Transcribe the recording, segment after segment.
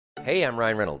Hey, I'm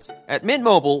Ryan Reynolds. At Mint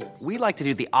Mobile, we like to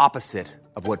do the opposite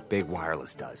of what Big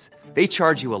Wireless does. They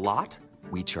charge you a lot,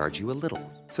 we charge you a little.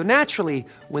 So naturally,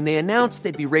 when they announced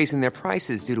they'd be raising their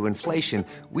prices due to inflation,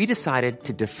 we decided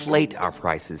to deflate our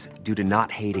prices due to not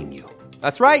hating you.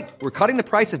 That's right. We're cutting the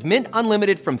price of Mint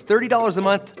Unlimited from $30 a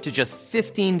month to just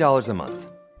 $15 a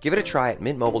month. Give it a try at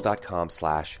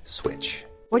mintmobile.com/switch.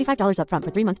 $45 up front for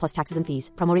 3 months plus taxes and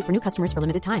fees. Promo rate for new customers for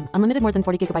limited time. Unlimited more than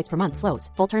 40 gigabytes per month. Slows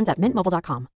full terms at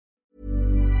mintmobile.com.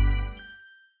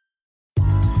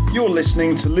 You're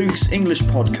listening to Luke's English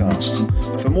Podcast.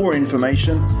 For more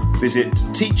information, visit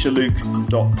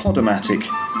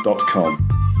teacherluke.podomatic.com.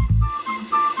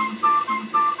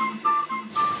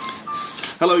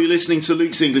 Hello, you're listening to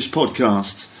Luke's English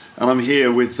Podcast, and I'm here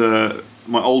with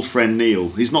my old friend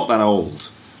Neil. He's not that old,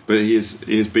 but he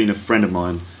has been a friend of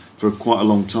mine for quite a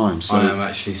long time. So I am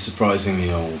actually surprisingly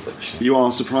old, actually. You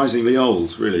are surprisingly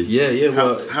old, really? Yeah.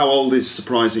 How old is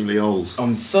surprisingly old?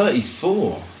 I'm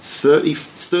 34.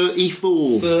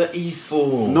 34?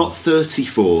 34. Not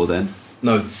 34, then?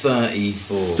 No,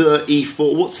 34.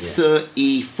 34. What's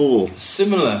 34?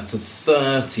 Similar to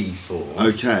 34.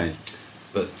 Okay.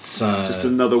 But just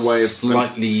another way of...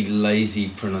 Slightly lazy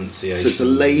pronunciation. So it's a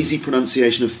lazy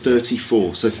pronunciation of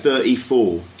 34. So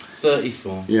 34.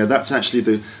 34. Yeah, that's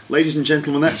actually ladies and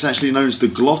gentlemen, that's actually known as the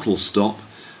glottal stop,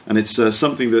 and it's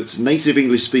something that native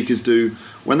English speakers do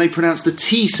when they pronounce the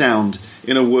T sound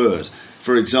in a word.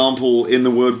 For example, in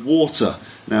the word water.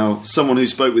 Now, someone who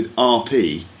spoke with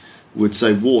RP would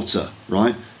say water,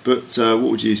 right? But what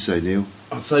would you say, Neil?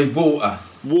 I'd say water.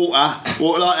 Water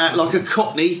like that, like a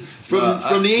Cockney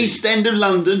from the East End of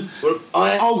London. Well,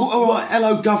 all right,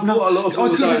 hello, Governor. I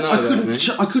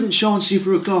couldn't chance you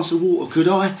for a glass of water, could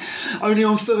I? Only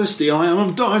I'm thirsty, I am.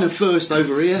 I'm dying of thirst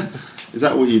over here. Is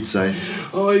that what you'd say?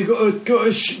 Oh, you got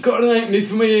an halfpenny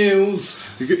for my heels.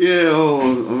 Yeah,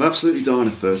 I'm absolutely dying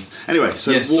of thirst. Anyway,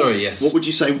 so yes. What would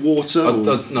you say, water?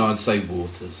 I'd say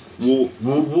waters.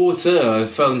 Water. I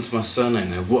fell into my surname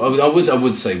now. I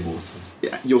would say water.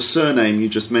 Yeah, your surname you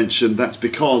just mentioned. That's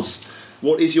because.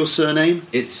 What is your surname?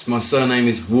 My surname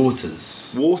is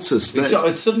Waters. Waters.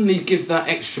 I'd suddenly give that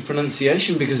extra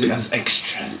pronunciation because it has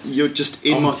extra. You're just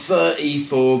I'm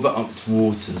 34, but it's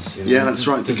Waters. You know? Yeah, that's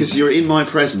right. Because you're in my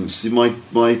presence. My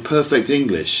perfect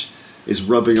English is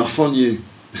rubbing off on you.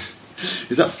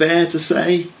 Is that fair to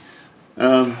say?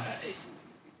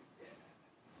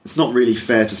 It's not really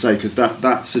fair to say because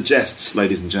that suggests,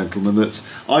 ladies and gentlemen, that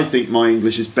I think my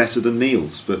English is better than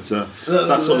Neil's. But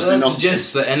that's obviously not. That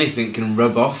suggests that anything can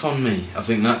rub off on me. I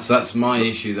think that's my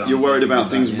issue. That you're worried about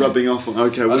things rubbing off.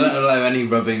 Okay, well, I don't allow any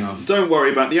rubbing off. Don't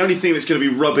worry about the only thing that's going to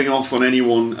be rubbing off on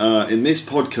anyone in this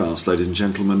podcast, ladies and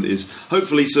gentlemen, is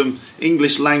hopefully some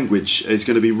English language is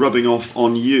going to be rubbing off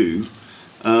on you.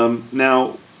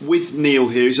 Now, with Neil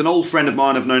here, he's an old friend of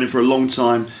mine. I've known him for a long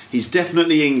time. He's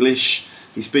definitely English.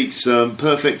 He speaks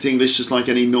perfect English, just like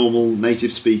any normal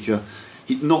native speaker.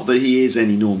 Not that he is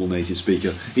any normal native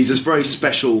speaker. He's a very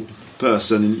special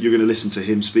person, and you're going to listen to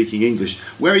him speaking English.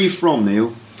 Where are you from,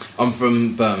 Neil? I'm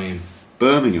from Birmingham.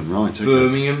 Birmingham, right. Okay.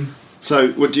 Birmingham.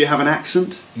 So, do you have an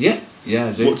accent? Yeah,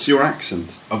 I do. What's your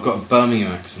accent? I've got a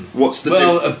Birmingham accent. What's the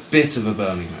a bit of a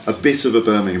Birmingham accent. A bit of a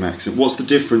Birmingham accent. What's the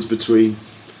difference between,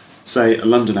 say, a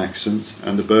London accent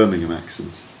and a Birmingham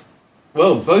accent?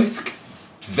 Well, both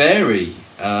vary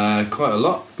quite a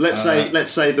lot. Let's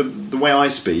say the way I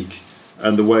speak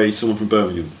and the way someone from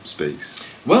Birmingham speaks.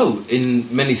 Well, in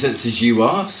many senses, you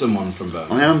are someone from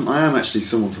Birmingham. I am actually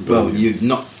someone from Birmingham. Well, you're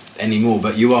not anymore,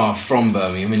 but you are from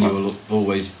Birmingham, and you will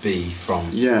always be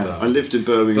from. Yeah, Birmingham. I lived in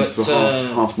Birmingham for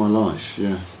half my life.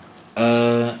 Yeah.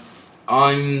 I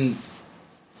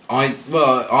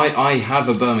have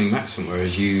a Birmingham accent,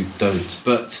 whereas you don't.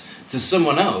 But to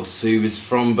someone else who is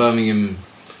from Birmingham,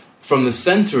 from the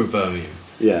centre of Birmingham,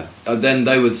 yeah, then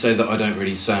they would say that I don't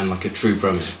really sound like a true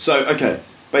Birmingham. So, okay,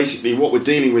 basically what we're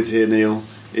dealing with here, Neil,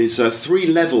 is 3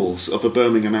 levels of a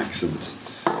Birmingham accent.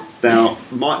 Now,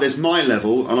 there's my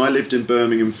level, and I lived in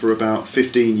Birmingham for about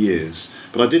 15 years.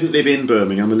 But I didn't live in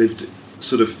Birmingham, I lived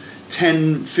sort of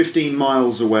 10, 15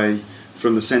 miles away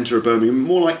from the centre of Birmingham,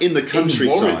 more like in the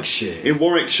countryside. In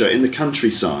Warwickshire, in the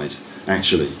countryside,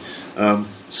 actually.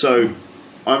 So,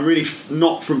 I'm really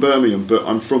not from Birmingham, but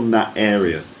I'm from that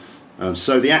area.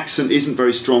 So the accent isn't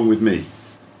very strong with me.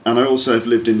 And I also have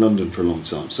lived in London for a long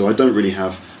time, so I don't really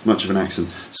have much of an accent.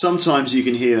 Sometimes you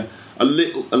can hear a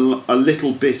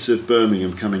little bit of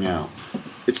Birmingham coming out.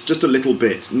 It's just a little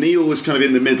bit. Neil is kind of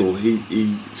in the middle.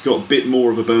 He's got a bit more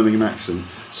of a Birmingham accent.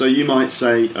 So you might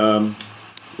say, like,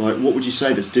 what would you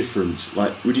say that's different?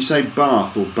 Like, would you say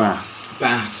Bath or Bath?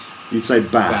 Bath. You'd say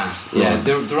Bath. Bath. Yeah,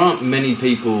 right. there aren't many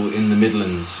people in the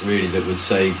Midlands really that would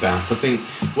say Bath. I think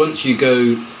once you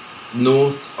go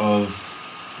north of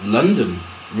London,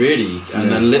 really,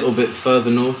 and a little bit further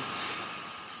north,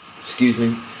 excuse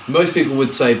me, most people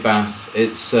would say Bath.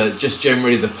 It's just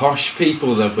generally the posh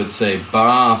people that would say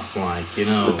Bath, like, you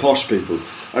know. The posh people.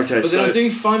 Okay, but then I do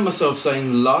find myself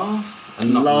saying laugh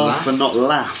and not laugh. and not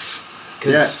laugh.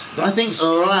 Yeah, I think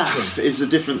laugh is a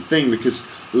different thing, because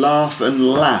laugh and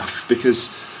laugh,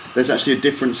 because there's actually a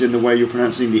difference in the way you're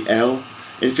pronouncing the L.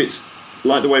 If it's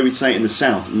like the way we'd say it in the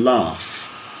South,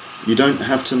 laugh, you don't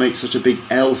have to make such a big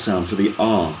L sound for the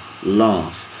R,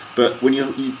 laugh. But when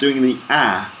you're doing the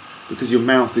ah, because your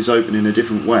mouth is open in a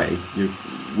different way,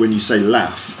 when you say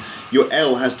laugh, your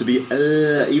L has to be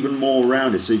even more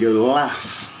rounded, so you go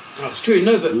laugh. That's true,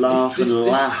 no, but laugh this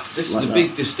is like a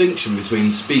big distinction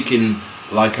between speaking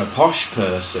like a posh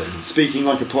person, speaking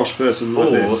like a posh person like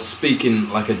or this, speaking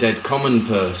like a dead common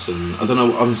person. I don't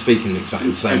know, I'm speaking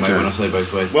exactly the same way when I say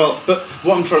both ways. Well, but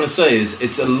what I'm trying to say is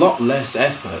it's a lot less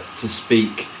effort to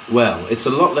speak well. It's a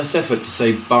lot less effort to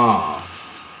say Bath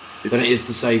than it is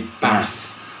to say Bath.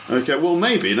 Okay, well,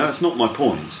 maybe that's not my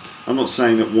point. I'm not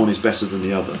saying that one is better than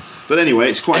the other. But anyway,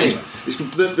 it's quite. It's,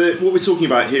 what we're talking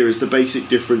about here is the basic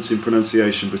difference in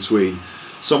pronunciation between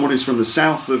someone who's from the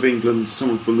south of England,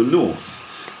 someone from the north.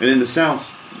 And in the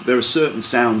south, there are certain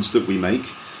sounds that we make.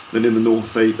 Then in the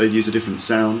north, they use a different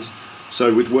sound.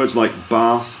 So with words like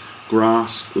bath,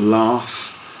 grass,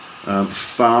 laugh,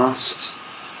 fast,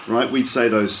 right? We'd say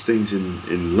those things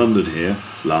in London here: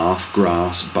 laugh,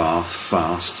 grass, bath,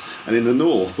 fast. And in the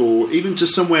north, or even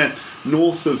just somewhere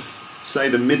north of, say,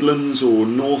 the Midlands or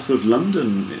north of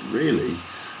London, really,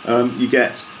 you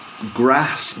get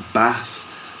grass, bath,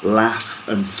 laugh,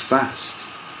 and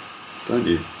fast, don't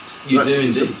you? You do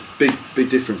indeed. A big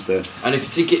difference there. And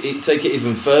if you take it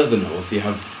even further north, you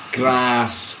have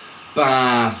grass,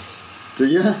 bath. Do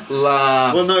you?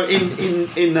 Laugh. Well, no.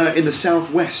 In the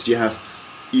southwest, you have,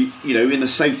 you know, in the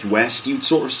southwest, you'd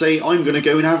sort of say, "I'm going to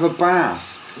go and have a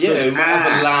bath." Yeah, so might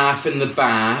have a laugh in the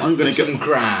bath. I'm going to some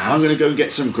grass. I'm going to go and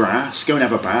get some grass, go and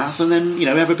have a bath, and then, you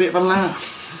know, have a bit of a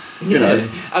laugh. You know,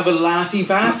 have a laughy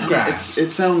bath grass. It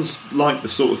sounds like the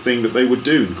sort of thing that they would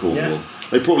do in Cornwall. Yeah.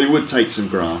 They probably would take some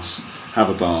grass, have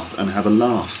a bath, and have a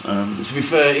laugh. To be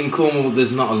fair, in Cornwall,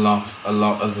 there's not a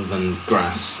lot other than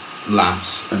grass,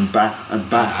 laughs, and baths, and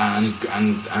baths,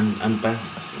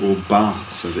 or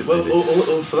baths, as it may be.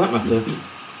 Or for that matter,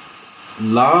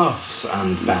 laughs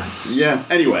and baths. Yeah.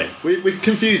 Anyway, we're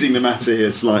confusing the matter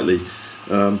here slightly.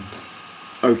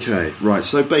 Okay, right.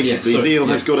 So basically, Neil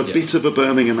has got a bit of a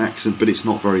Birmingham accent, but it's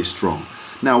not very strong.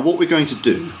 Now, what we're going to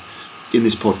do in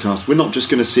this podcast, we're not just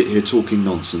going to sit here talking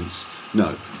nonsense.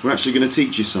 No, we're actually going to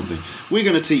teach you something. We're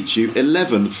going to teach you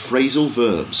 11 phrasal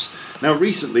verbs. Now,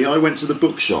 recently I went to the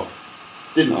bookshop,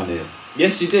 didn't I, Neil?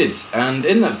 Yes, you did. And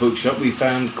in that bookshop we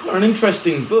found quite an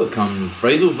interesting book on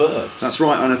phrasal verbs. That's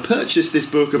right, and I purchased this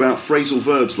book about phrasal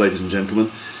verbs, ladies and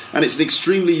gentlemen, and it's an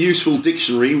extremely useful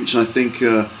dictionary, which I think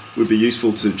would be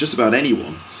useful to just about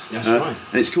anyone. That's right.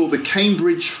 And it's called the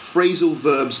Cambridge Phrasal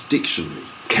Verbs Dictionary.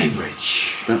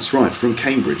 Cambridge. That's right, from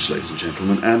Cambridge, ladies and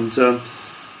gentlemen. And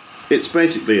it's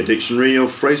basically a dictionary of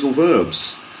phrasal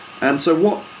verbs. And so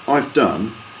what I've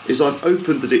done is I've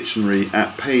opened the dictionary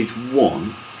at page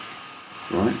 1,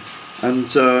 right? And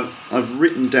I've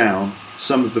written down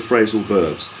some of the phrasal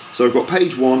verbs. So I've got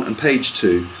page 1 and page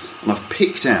 2, and I've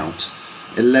picked out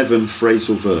 11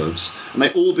 phrasal verbs. And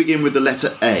they all begin with the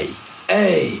letter A.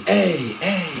 A.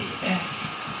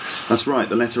 That's right,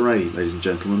 the letter A, ladies and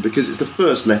gentlemen, because it's the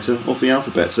first letter of the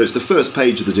alphabet. So it's the first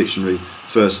page of the dictionary,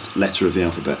 first letter of the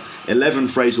alphabet. 11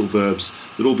 phrasal verbs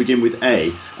that all begin with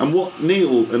A. And what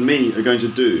Neil and me are going to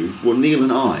do, what Neil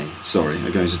and I,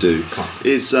 are going to do,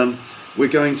 is we're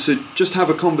going to just have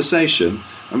a conversation,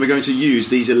 and we're going to use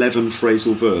these 11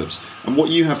 phrasal verbs. And what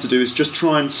you have to do is just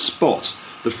try and spot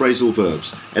the phrasal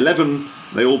verbs. 11,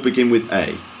 they all begin with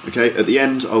A. Okay, at the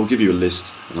end I'll give you a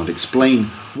list and I'll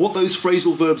explain what those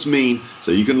phrasal verbs mean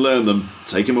so you can learn them,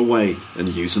 take them away and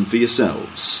use them for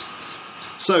yourselves.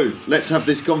 So, let's have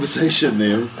this conversation,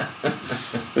 Neil.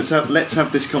 Let's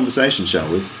have this conversation,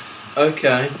 shall we?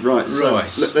 Okay. Right, so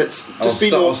let's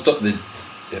just I'll stop the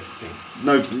thing.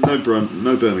 No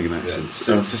Birmingham accents.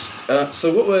 Yeah,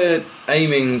 so what we're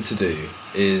aiming to do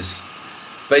is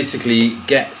basically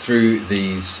get through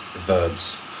these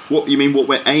verbs. What you mean? What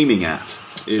we're aiming at?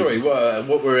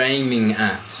 What we're aiming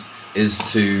at is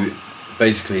to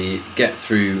basically get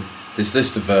through this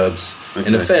list of verbs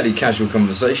in a fairly casual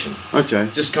conversation. Okay.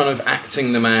 Just kind of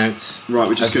acting them out.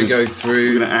 Right. As we go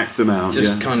through. We're going to act them out.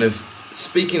 Just kind of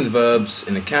speaking the verbs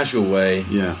in a casual way.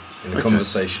 Yeah. in a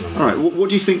conversational manner. All right, what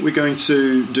do you think we're going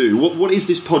to do? What is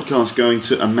this podcast going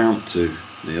to amount to,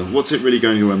 Neil? What's it really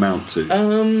going to amount to?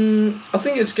 I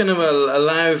think it's going to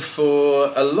allow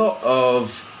for a lot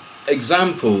of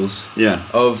examples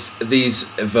of these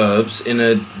verbs in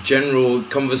a general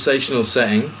conversational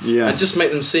setting, and just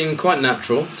make them seem quite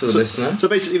natural to the listener. So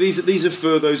basically these are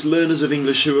for those learners of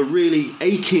English who are really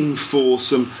aching for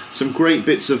some great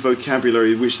bits of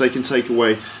vocabulary which they can take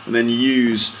away and then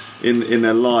use in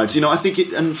their lives. I think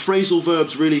and phrasal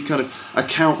verbs really kind of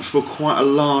account for quite a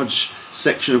large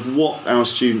section of what our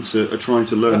students are trying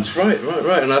to learn. That's right.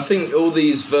 And I think all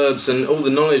these verbs and all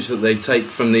the knowledge that they take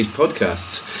from these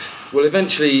podcasts will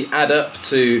eventually add up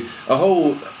to a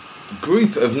whole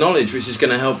group of knowledge which is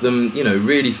going to help them,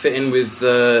 really fit in with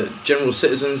general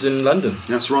citizens in London.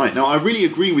 That's right. Now, I really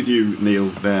agree with you, Neil,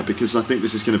 there, because I think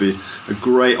this is going to be a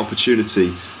great opportunity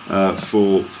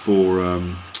for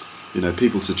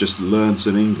people to just learn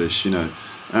some English,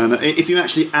 And if you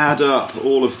actually add up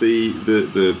all of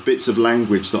the bits of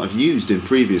language that I've used in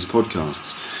previous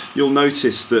podcasts, you'll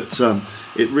notice that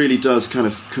it really does kind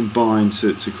of combine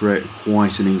to create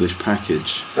quite an English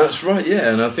package. That's right, yeah,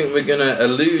 and I think we're going to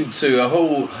allude to a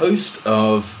whole host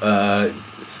of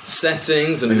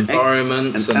settings and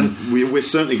environments. And we're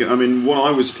certainly going... I mean, what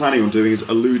I was planning on doing is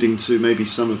alluding to maybe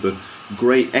some of the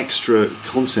great extra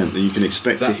content that you can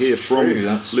expect to hear from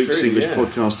Luke's English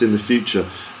podcast in the future.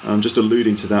 I'm just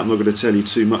alluding to that. I'm not going to tell you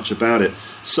too much about it.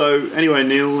 So anyway,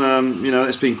 Neil,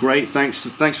 it's been great.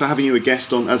 Thanks for having you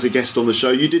as a guest on the show.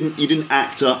 You didn't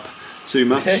act up too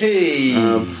much. Hey.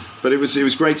 But it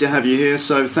was great to have you here.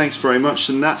 So thanks very much.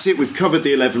 And that's it. We've covered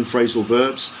the 11 phrasal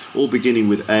verbs, all beginning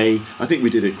with A. I think we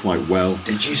did it quite well.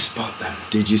 Did you spot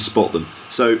them?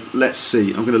 So let's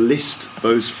see. I'm going to list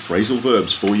those phrasal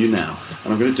verbs for you now,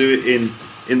 and I'm going to do it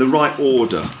in the right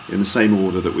order, in the same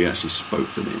order that we actually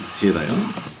spoke them in. Here they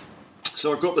are.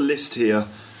 So I've got the list here,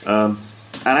 and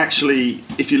actually,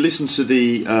 if you listen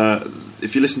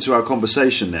to our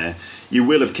conversation there, you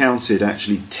will have counted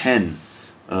actually 10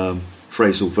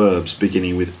 phrasal verbs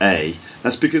beginning with A.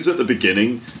 That's because at the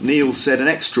beginning, Neil said an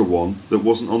extra one that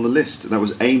wasn't on the list. That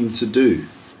was aim to do.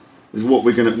 Is what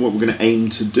we're gonna aim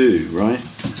to do, right?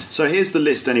 So here's the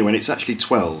list anyway, and it's actually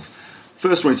 12.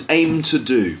 First one is aim to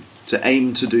do. To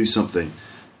aim to do something.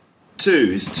 2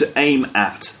 is to aim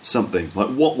at something, like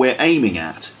what we're aiming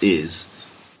at is.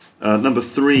 Number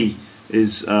 3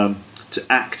 is to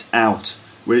act out.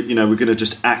 We're going to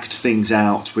just act things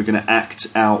out. We're going to act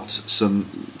out some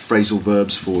phrasal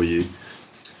verbs for you.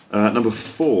 Number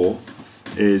 4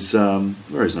 is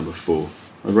where is number 4?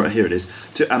 Oh, right, here it is.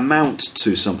 To amount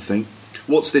to something.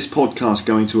 What's this podcast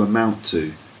going to amount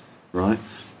to? Right.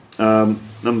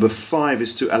 Number 5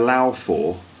 is to allow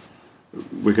for.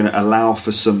 We're going to allow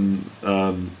for some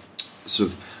sort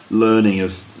of learning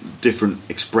of different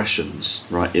expressions,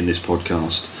 right, in this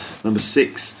podcast. Number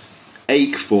 6,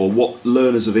 ache for. What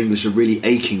learners of English are really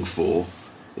aching for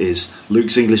is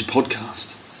Luke's English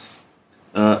podcast.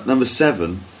 Number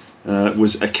 7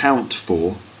 was account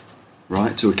for,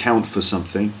 right, to account for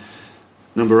something.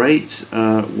 Number 8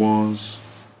 was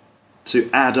to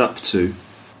add up to.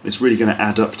 It's really going to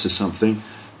add up to something.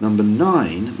 Number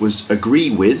 9 was agree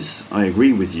with. I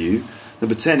agree with you.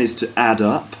 Number 10 is to add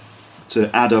up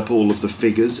all of the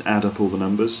figures, add up all the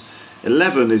numbers.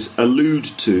 11 is allude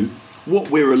to.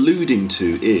 What we're alluding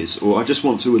to is, or I just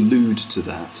want to allude to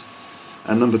that.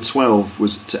 And number 12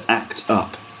 was to act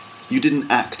up. You didn't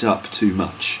act up too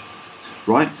much,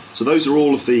 right? So those are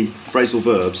all of the phrasal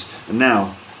verbs. And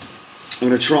now I'm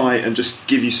going to try and just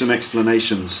give you some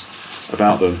explanations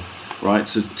about them, right,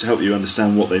 to help you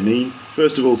understand what they mean.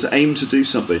 First of all, to aim to do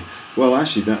something. Well,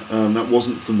 actually, that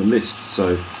wasn't from the list.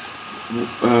 So,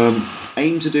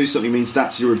 aim to do something means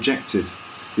that's your objective.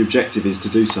 The objective is to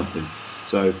do something.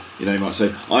 So, you might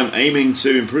say, I'm aiming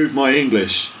to improve my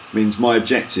English. Means my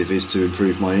objective is to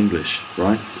improve my English,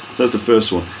 right? So that's the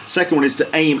first one. Second one is to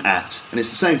aim at, and it's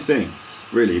the same thing,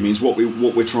 really. It means what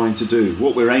we're trying to do.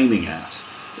 What we're aiming at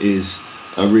is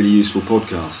a really useful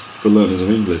podcast for learners of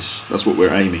English. That's what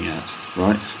we're aiming at,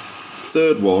 right?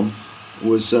 Third one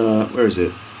was, where is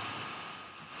it?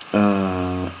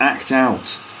 Act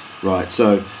out, right?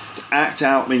 So to act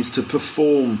out means to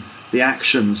perform the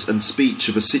actions and speech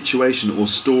of a situation or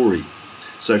story.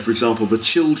 So, for example, the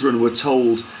children were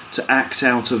told to act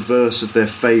out a verse of their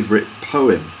favourite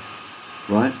poem,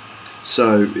 right?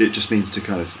 So it just means to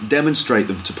kind of demonstrate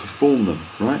them, to perform them,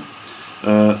 right?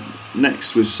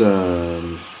 Next was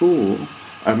 4,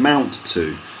 amount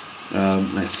to.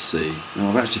 Let's see. Now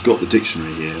I've actually got the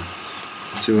dictionary here.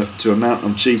 To amount,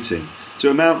 I'm cheating. To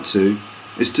amount to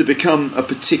is to become a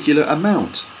particular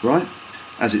amount, right?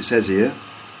 As it says here.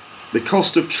 The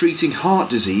cost of treating heart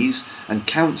disease and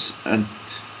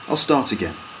I'll start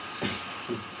again.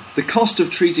 The cost of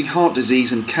treating heart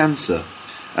disease and cancer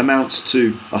amounts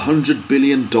to $100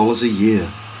 billion a year.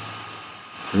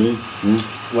 Really? Yeah.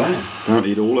 Wow.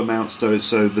 Apparently it all amounts to,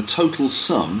 so the total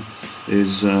sum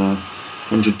is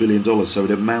 $100 billion, so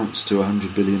it amounts to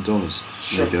 $100 billion.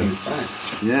 Shocking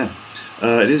fact. Yeah,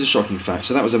 it is a shocking fact.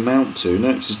 So that was amount to.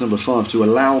 Next is number 5, to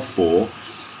allow for,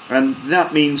 and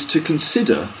that means to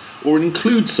consider or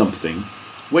include something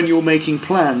when you're making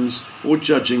plans or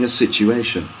judging a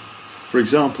situation. For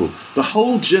example, the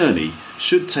whole journey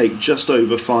should take just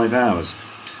over 5 hours.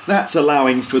 That's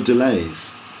allowing for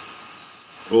delays.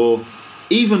 Or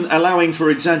even allowing for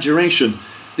exaggeration.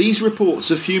 These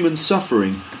reports of human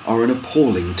suffering are an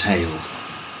appalling tale.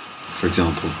 For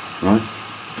example, right?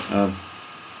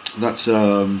 That's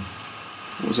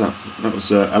what was that? That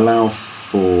was allow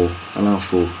for.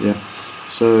 Yeah.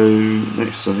 So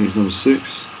next, I think it's number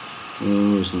 6.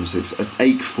 Where's number 6?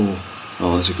 Ache for.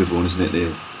 Oh, that's a good one, isn't it,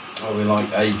 Neil? Oh, we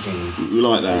like aching. We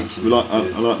like that. Aching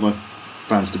I like my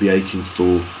fans to be aching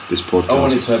for this podcast. I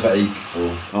wanted to have ache for.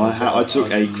 I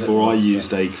took ache for. I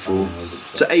used ache for.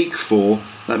 To ache for,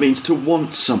 that means to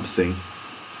want something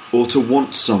or to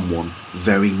want someone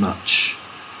very much.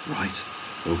 Right?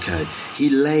 Okay. He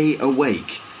lay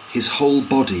awake, his whole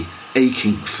body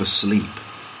aching for sleep.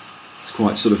 It's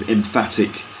quite sort of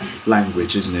emphatic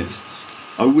language, isn't it?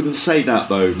 I wouldn't say that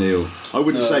though, Neil. I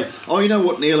wouldn't say, oh, you know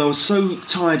what, Neil, I was so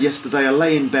tired yesterday, I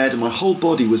lay in bed and my whole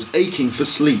body was aching for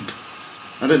sleep.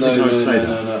 I don't think I would say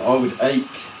that. No, I would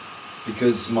ache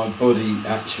because my body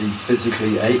actually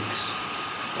physically aches.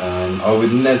 I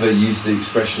would never use the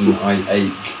expression I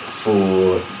ache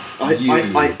for you.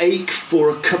 I ache for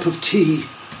a cup of tea.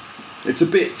 It's a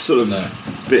bit sort of... No,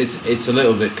 it's a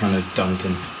little bit kind of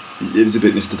Duncan. It is a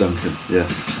bit Mr. Duncan, yeah.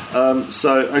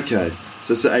 Okay.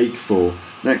 So it's ache for.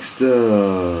 Next,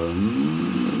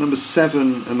 number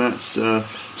 7, and that's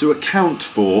to account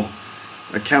for.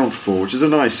 Account for, which is a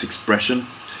nice expression.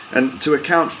 And to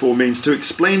account for means to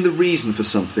explain the reason for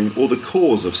something or the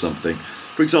cause of something.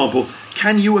 For example,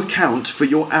 can you account for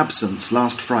your absence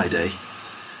last Friday?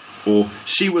 Or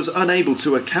she was unable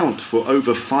to account for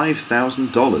over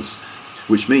 $5,000,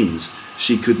 which means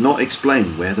she could not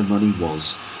explain where the money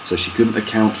was. So she couldn't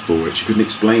account for it. She couldn't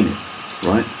explain it,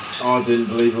 right? I didn't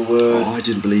believe a word. Oh, I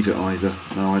didn't believe it either.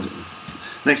 No, I didn't.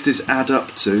 Next is add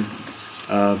up to.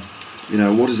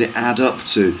 What does it add up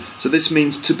to? So this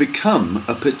means to become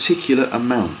a particular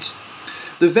amount.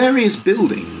 The various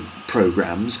building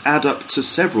programs add up to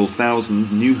several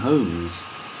thousand new homes,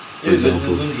 for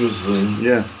example. That's interesting.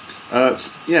 Yeah.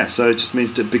 So it just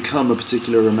means to become a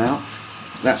particular amount.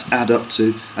 That's add up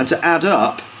to. And to add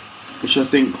up, which I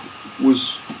think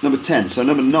was number 10. So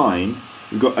number 9,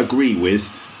 we've got agree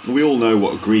with. We all know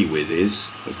what agree with is,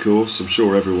 of course. I'm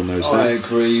sure everyone knows that. I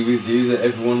agree with you that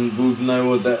everyone would know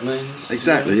what that means.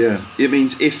 Exactly, yes. Yeah. It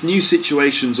means if new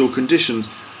situations or conditions...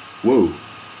 Whoa.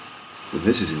 Well,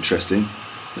 this is interesting.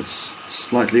 That's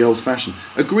slightly old-fashioned.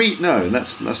 Agree... No,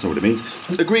 that's not what it means.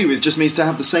 Agree with just means to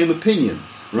have the same opinion,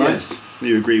 right? Yes.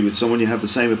 You agree with someone, you have the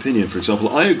same opinion. For example,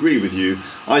 I agree with you.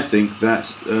 I think that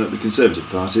the Conservative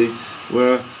Party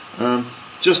were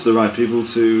just the right people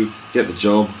to get the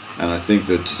job, and I think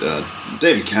that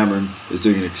David Cameron is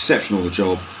doing an exceptional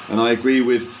job, and I agree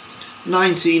with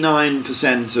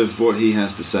 99% of what he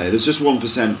has to say. There's just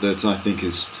 1% that I think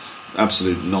is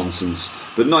absolute nonsense,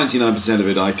 but 99% of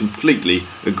it I completely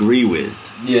agree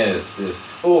with. Yes.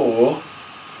 Or,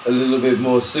 a little bit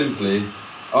more simply,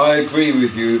 I agree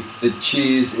with you that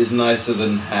cheese is nicer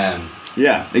than ham.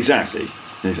 Yeah, exactly.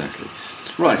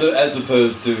 Right. As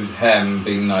opposed to ham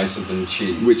being nicer than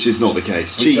cheese. Which is not the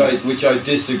case. Which I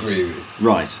disagree with.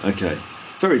 Right, okay.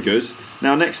 Very good.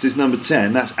 Now next is number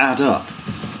 10, that's add up.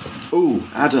 Ooh,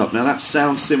 add up. Now that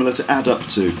sounds similar to add up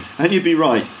to. And you'd be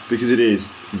right, because it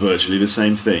is virtually the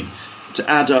same thing. To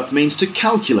add up means to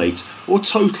calculate or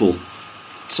total.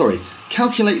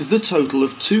 Calculate the total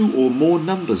of 2 or more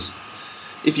numbers.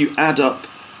 If you add up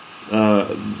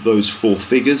those 4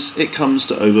 figures, it comes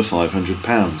to over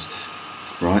 £500.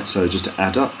 Right, so just to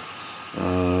add up,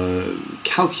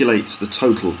 calculate the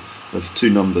total of 2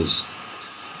 numbers.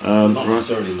 Not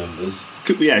necessarily numbers.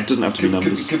 It doesn't have to be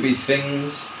numbers. Could be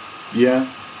things. Yeah.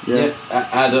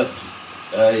 Add up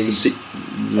a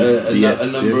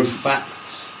number of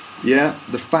facts. Yeah,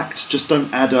 the facts just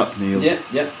don't add up, Neil. Yeah.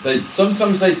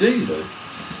 Sometimes they do, though.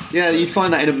 Yeah, you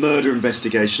find that in a murder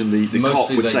investigation. The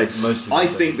cop would say, I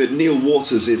think that Neil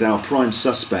Waters is our prime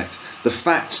suspect. The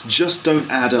facts just don't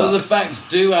add up. Well, the facts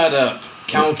do add up.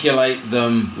 Calculate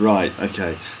them. Right,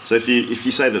 okay. So if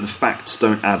you say that the facts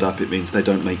don't add up, it means they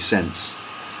don't make sense.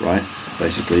 right?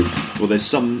 Basically, well, there's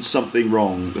something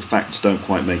wrong. The facts don't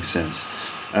quite make sense.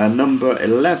 Number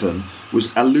 11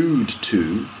 was allude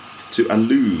to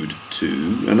allude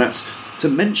to, and that's to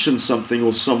mention something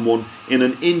or someone in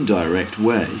an indirect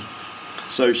way.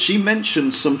 So she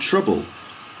mentioned some trouble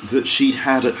that she'd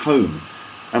had at home,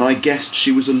 and I guessed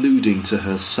she was alluding to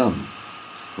her son,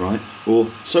 right? Or,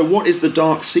 so what is the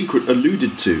dark secret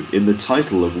alluded to in the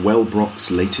title of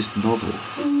Wellbrock's latest novel?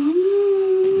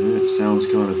 Yeah, it sounds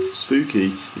kind of spooky.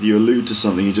 If you allude to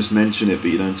something, you just mention it,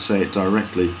 but you don't say it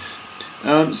directly.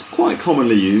 It's quite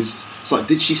commonly used. It's like,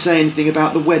 did she say anything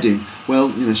about the wedding?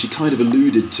 Well, she kind of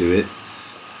alluded to it.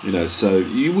 So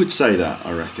you would say that,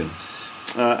 I reckon.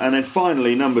 And then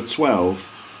finally, number 12,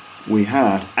 we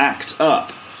had act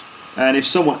up. And if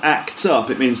someone acts up,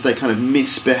 it means they kind of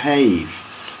misbehave,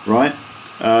 right?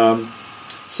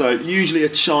 So usually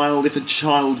if a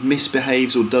child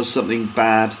misbehaves or does something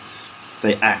bad,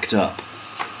 they act up.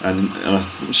 And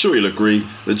I'm sure you'll agree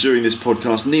that during this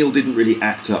podcast, Neil didn't really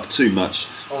act up too much.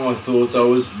 Oh, I thought I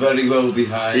was very well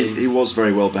behaved. He was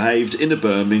very well behaved in a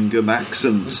Birmingham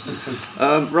accent.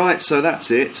 Right, so that's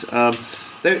it.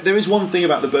 There is one thing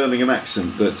about the Birmingham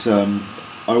accent that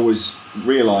I always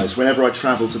realise whenever I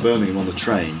travel to Birmingham on the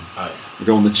train. I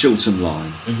go on the Chiltern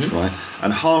line, right?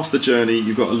 And half the journey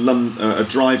you've got a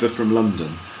driver from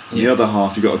London, and the other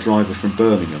half you've got a driver from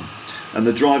Birmingham. And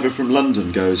the driver from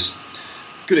London goes,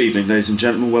 "Good evening, ladies and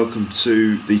gentlemen. Welcome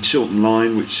to the Chiltern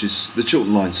Line, which is the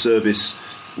Chiltern Line service,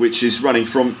 which is running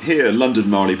from here, London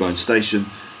Marylebone Station,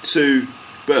 to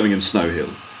Birmingham Snow Hill,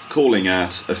 calling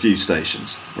at a few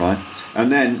stations, right?"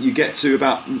 And then you get to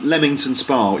about Leamington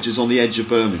Spa, which is on the edge of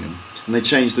Birmingham, and they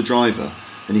change the driver,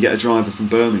 and you get a driver from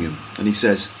Birmingham, and he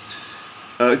says,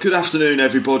 "Good afternoon,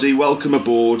 everybody. Welcome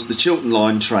aboard the Chiltern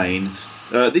Line train.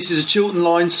 This is a Chiltern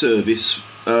Line service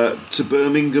to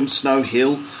Birmingham Snow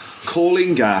Hill,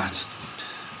 calling at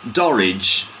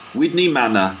Dorridge, Widney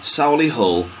Manor,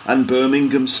 Solihull, and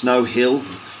Birmingham Snow Hill."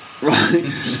 Right?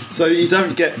 So you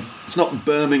don't get, it's not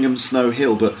Birmingham Snow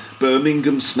Hill, but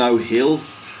Birmingham Snow Hill.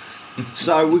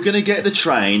 So we're going to get the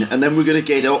train, and then we're going to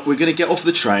get off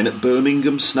the train at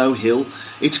Birmingham Snow Hill.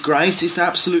 It's great. It's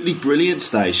absolutely brilliant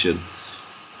station.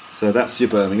 So that's your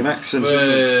Birmingham accent.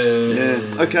 Yeah.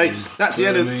 Okay. That's the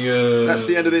end of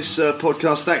this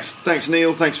podcast. Thanks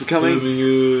Neil. Thanks for coming.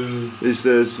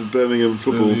 There's a Birmingham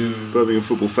football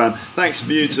fan. Thanks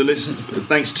for you to listen.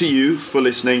 Thanks to you for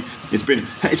listening. It's been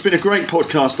a great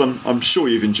podcast. I'm sure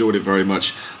you've enjoyed it very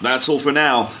much. That's all for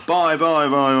now. Bye.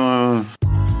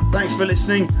 Thanks for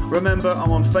listening. Remember,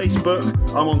 I'm on Facebook,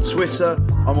 I'm on Twitter,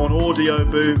 I'm on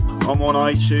Audioboo, I'm on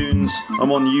iTunes, I'm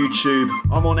on YouTube,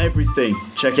 I'm on everything.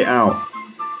 Check it out.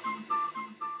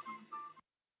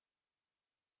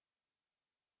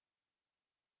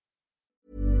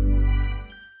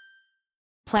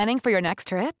 Planning for your next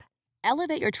trip?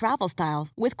 Elevate your travel style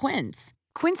with Quince.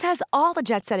 Quince has all the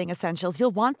jet-setting essentials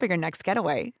you'll want for your next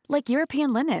getaway, like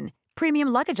European linen, premium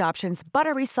luggage options,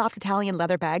 buttery soft Italian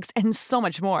leather bags, and so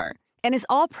much more. And is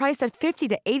all priced at 50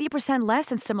 to 80% less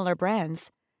than similar brands.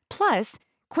 Plus,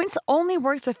 Quince only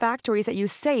works with factories that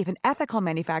use safe and ethical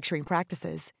manufacturing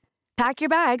practices. Pack your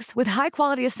bags with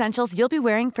high-quality essentials you'll be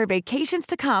wearing for vacations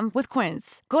to come with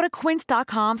Quince. Go to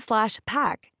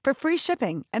quince.com/pack for free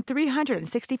shipping and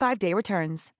 365-day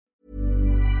returns.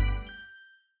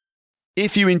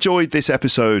 If you enjoyed this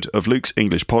episode of Luke's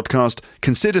English Podcast,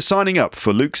 consider signing up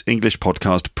for Luke's English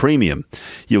Podcast Premium.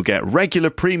 You'll get regular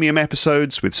premium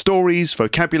episodes with stories,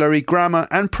 vocabulary, grammar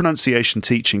and pronunciation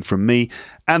teaching from me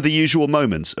and the usual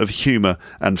moments of humour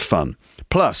and fun.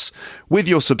 Plus, with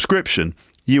your subscription,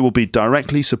 you will be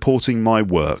directly supporting my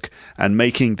work and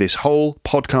making this whole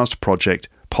podcast project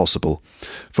possible.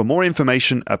 For more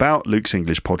information about Luke's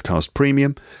English Podcast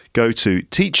Premium, go to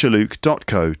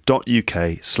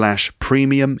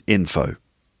teacherluke.co.uk/premium info.